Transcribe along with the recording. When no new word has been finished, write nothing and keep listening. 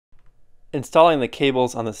Installing the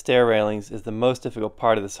cables on the stair railings is the most difficult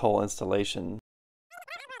part of this whole installation.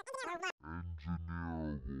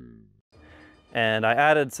 And I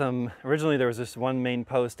added some, originally there was just one main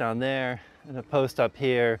post down there and a post up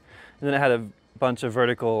here, and then I had a bunch of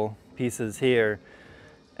vertical pieces here.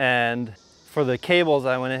 And for the cables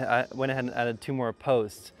I went ahead and added 2 more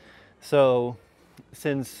posts. So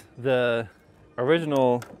since the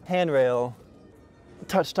original handrail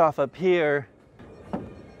touched off up here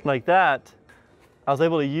like that, I was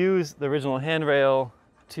able to use the original handrail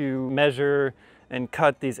to measure and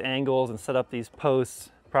cut these angles and set up these posts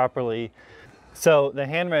properly. So the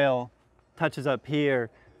handrail touches up here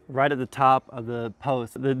right at the top of the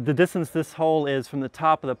post. The distance this hole is from the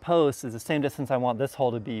top of the post is the same distance I want this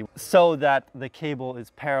hole to be, so that the cable is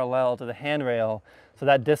parallel to the handrail. So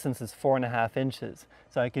that distance is 4.5 inches.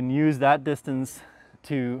 So I can use that distance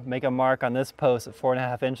to make a mark on this post at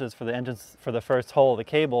 4.5 inches for the entrance for the first hole of the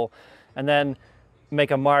cable, and then make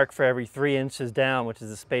a mark for every 3 inches down, which is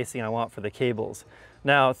the spacing I want for the cables.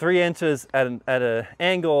 Now 3 inches at an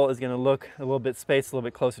angle is going to look a little bit spaced a little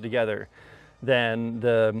bit closer together than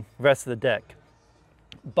the rest of the deck,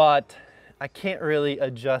 but I can't really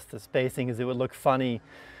adjust the spacing because it would look funny,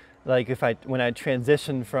 like when I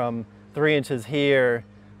transition from 3 inches here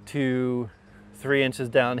to 3 inches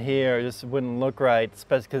down here. It just wouldn't look right,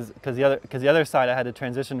 especially because the other side I had to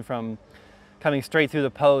transition from coming straight through the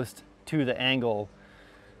post to the angle.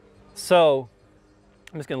 So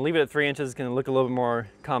I'm just going to leave it at 3 inches. It's going to look a little bit more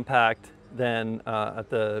compact than at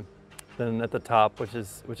the top, which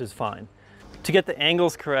is fine. To get the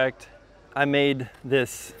angles correct, I made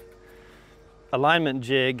this alignment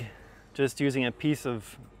jig just using a piece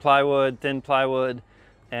of plywood, thin plywood,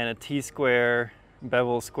 and a T-square,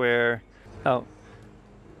 bevel square. Oh,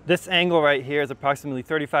 this angle right here is approximately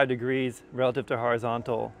 35 degrees relative to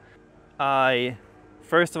horizontal. I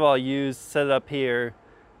first of all set it up here,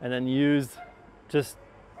 and then just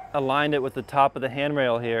aligned it with the top of the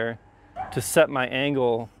handrail here to set my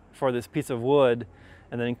angle for this piece of wood,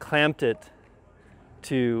 and then clamped it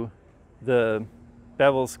to the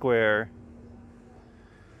bevel square,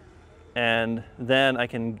 and then I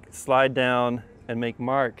can slide down and make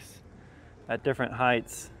marks at different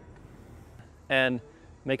heights and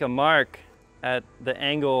make a mark at the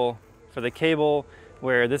angle for the cable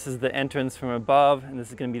where this is the entrance from above and this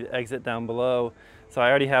is going to be the exit down below. So I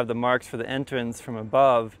already have the marks for the entrance from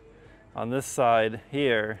above on this side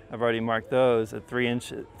here. I've already marked those at 3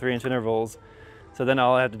 inch intervals. So then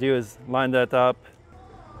all I have to do is line that up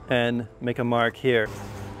and make a mark here.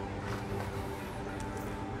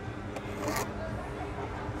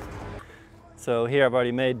 So here I've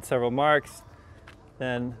already made several marks.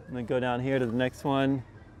 Then I'm going to go down here to the next one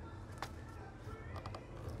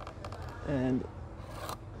and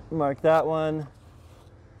mark that one.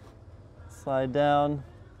 Slide down,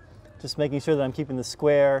 just making sure that I'm keeping the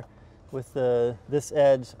square with this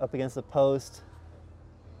edge up against the post.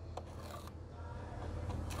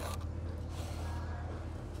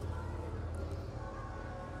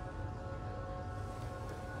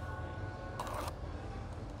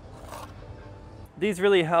 These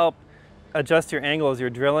really help adjust your angle as you're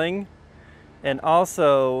drilling, and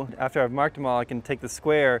also after I've marked them all, I can take the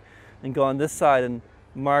square and go on this side and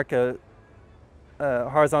mark a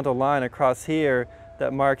horizontal line across here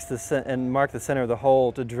that marks the center of the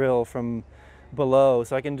hole to drill from below.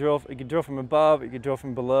 So you can drill from above, you can drill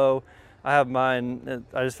from below. I have mine,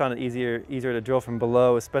 I just found it easier to drill from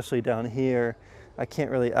below, especially down here. I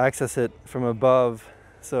can't really access it from above,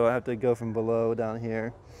 so I have to go from below down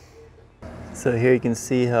here. So here you can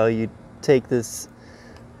see how you take this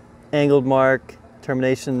angled mark,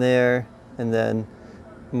 termination there, and then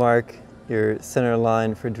mark your center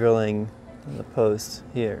line for drilling on the post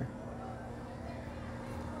here.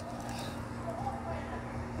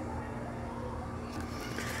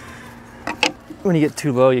 When you get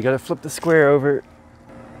too low, you gotta flip the square over.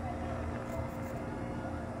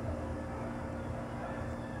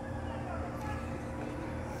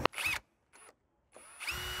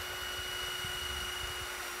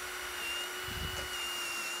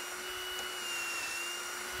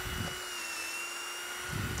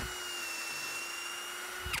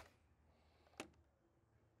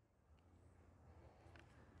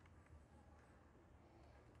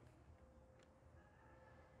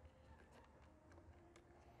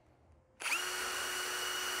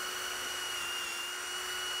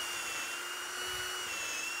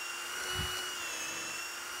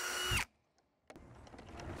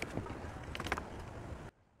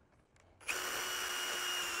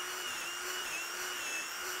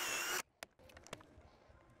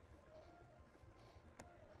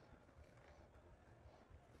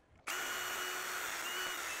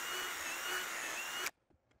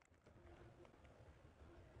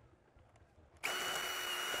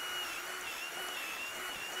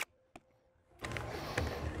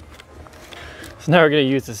 So now we're going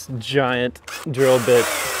to use this giant drill bit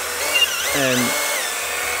and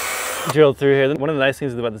drill through here. One of the nice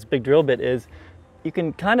things about this big drill bit is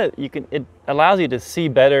it allows you to see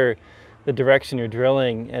better the direction you're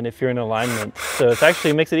drilling and if you're in alignment. So it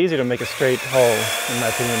actually makes it easier to make a straight hole, in my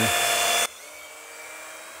opinion.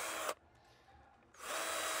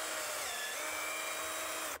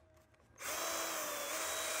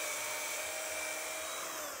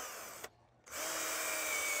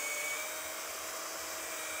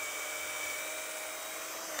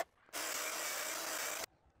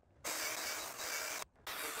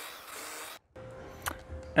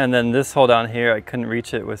 And then this hole down here, I couldn't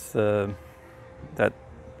reach it with that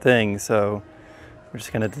thing, so we're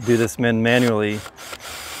just gonna do this manually.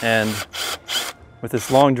 And with this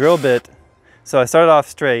long drill bit, so I started off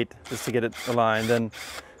straight just to get it aligned, then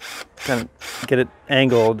kind of get it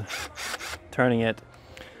angled, turning it.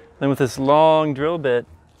 Then with this long drill bit,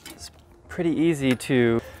 it's pretty easy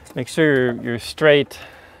to make sure you're straight.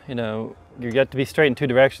 You know, you got to be straight in two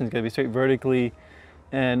directions. You got to be straight vertically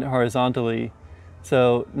and horizontally.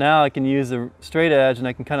 So now I can use the straight edge and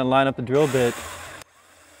I can kind of line up the drill bit.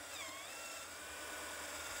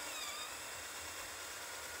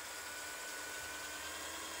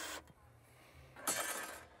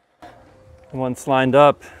 And once lined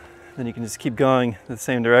up, then you can just keep going the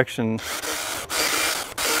same direction.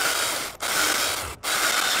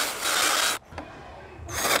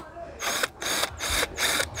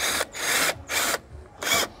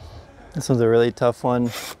 This one's a really tough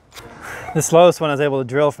one. The slowest one I was able to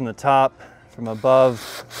drill from the top, from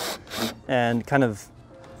above, and kind of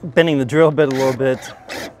bending the drill bit a little bit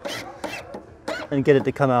and get it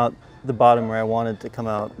to come out the bottom where I wanted it to come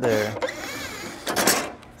out there.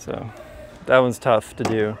 So that one's tough to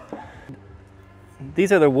do.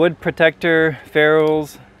 These are the wood protector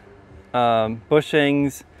ferrules,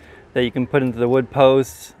 bushings that you can put into the wood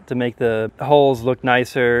posts to make the holes look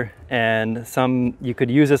nicer, and you could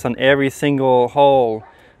use this on every single hole,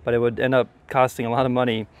 but it would end up costing a lot of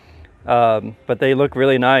money. But they look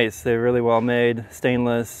really nice. They're really well made,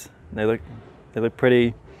 stainless. They look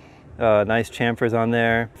pretty. Nice chamfers on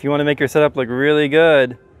there. If you want to make your setup look really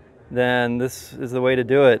good, then this is the way to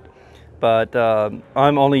do it. But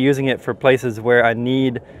I'm only using it for places where I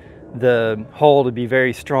need the hole to be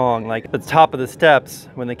very strong. Like at the top of the steps,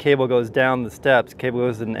 when the cable goes down the steps, the cable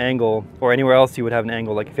goes at an angle, or anywhere else you would have an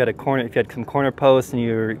angle. Like if you had some corner posts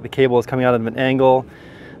and the cable is coming out of an angle,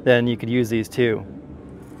 then you could use these too.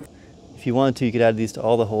 If you wanted to, you could add these to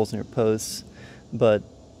all the holes in your posts, but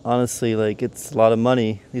honestly, like, it's a lot of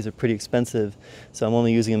money. These are pretty expensive, so I'm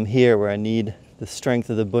only using them here where I need the strength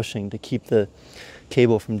of the bushing to keep the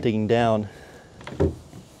cable from digging down.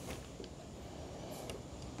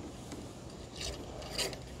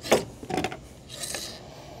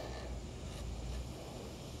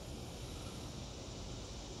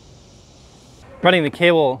 Running the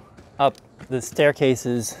cable up the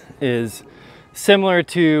staircases is similar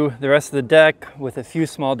to the rest of the deck with a few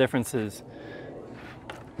small differences.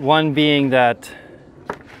 One being that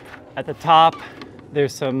at the top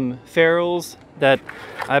there's some ferrules that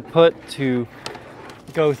I put to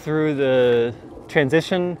go through the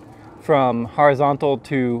transition from horizontal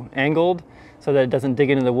to angled so that it doesn't dig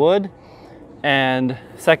into the wood. And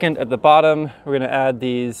second, at the bottom we're going to add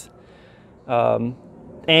these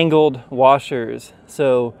angled washers.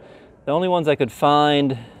 So the only ones I could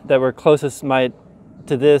find that were closest to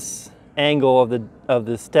this angle of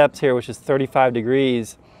the steps here, which is 35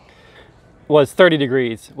 degrees, was 30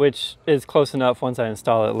 degrees, which is close enough. Once I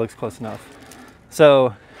install it, it looks close enough.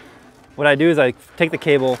 So what I do is I take the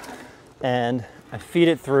cable and I feed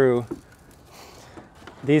it through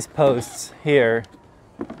these posts here,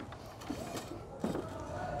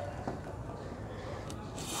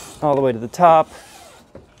 all the way to the top.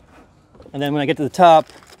 And then when I get to the top,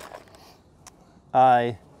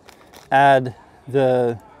 I add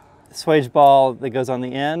the swage ball that goes on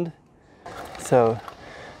the end. So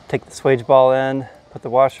take the swage ball in, put the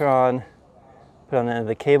washer on, put it on the end of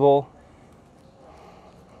the cable,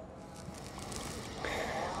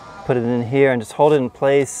 put it in here and just hold it in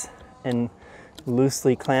place and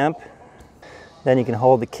loosely clamp. Then you can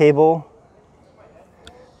hold the cable,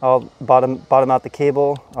 bottom out the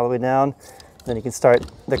cable all the way down. Then you can start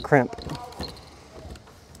the crimp.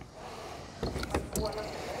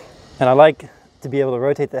 And I like to be able to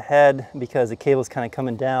rotate the head because the cable is kind of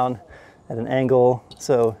coming down at an angle,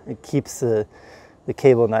 so it keeps the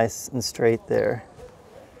cable nice and straight there.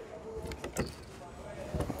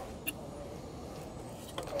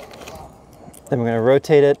 Then we're going to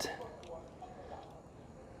rotate it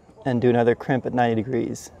and do another crimp at 90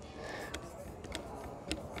 degrees.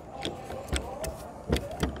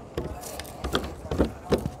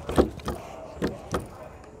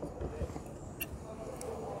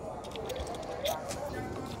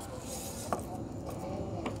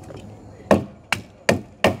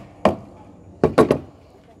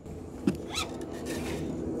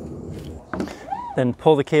 Then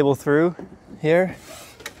pull the cable through here.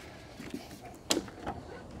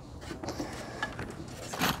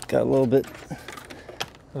 Got a little bit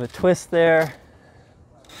of a twist there.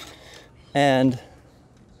 And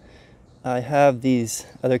I have these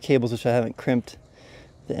other cables which I haven't crimped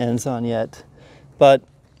the ends on yet. But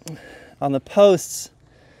on the posts,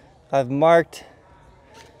 I've marked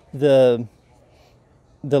the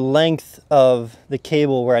length of the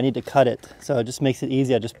cable where I need to cut it. So it just makes it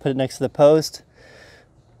easy. I just put it next to the post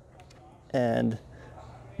and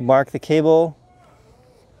mark the cable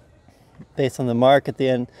based on the mark at the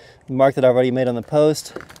end, the mark that I've already made on the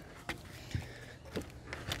post.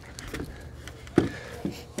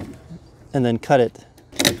 And then cut it.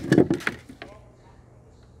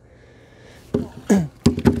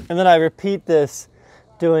 And then I repeat this,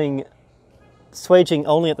 doing swaging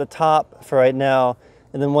only at the top for right now,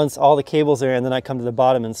 and then once all the cables are in, then I come to the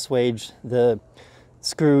bottom and swage the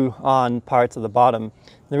screw-on parts of the bottom.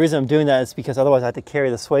 And the reason I'm doing that is because otherwise I have to carry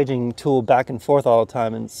the swaging tool back and forth all the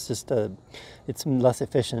time, and it's just it's less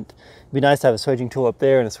efficient. It'd be nice to have a swaging tool up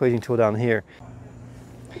there and a swaging tool down here.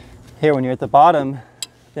 Here, when you're at the bottom,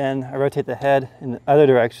 then I rotate the head in the other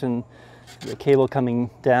direction. The cable coming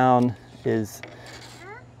down is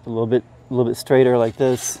a little bit straighter like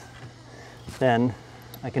this. Then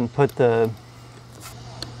I can put the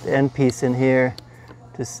end piece in here,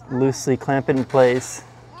 just loosely clamp it in place,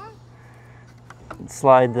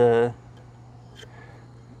 slide the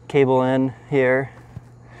cable in here,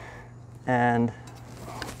 and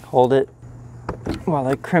hold it while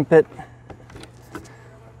I crimp it.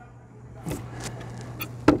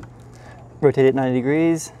 Rotate it 90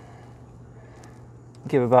 degrees.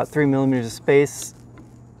 Give about 3 millimeters of space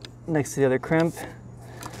next to the other crimp,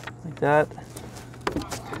 like that,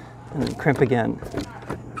 and then crimp again.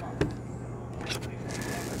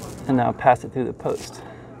 And now pass it through the post.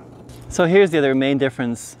 So here's the other main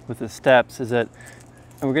difference with the steps is that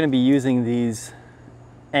we're going to be using these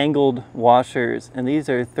angled washers, and these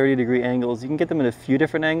are 30-degree angles. You can get them at a few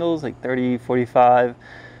different angles, like 30, 45,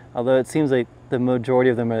 although it seems like the majority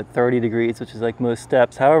of them are at 30 degrees, which is like most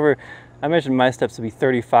steps. However, I measured my steps to be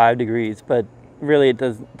 35 degrees, but really it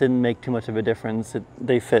didn't make too much of a difference.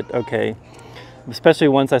 They fit okay. Especially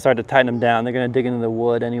once I start to tighten them down, they're going to dig into the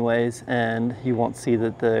wood anyways, and you won't see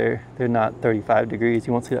that they're not 35 degrees.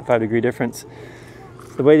 You won't see that 5-degree difference.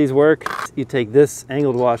 The way these work, you take this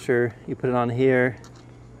angled washer, you put it on here,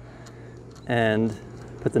 and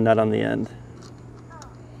put the nut on the end.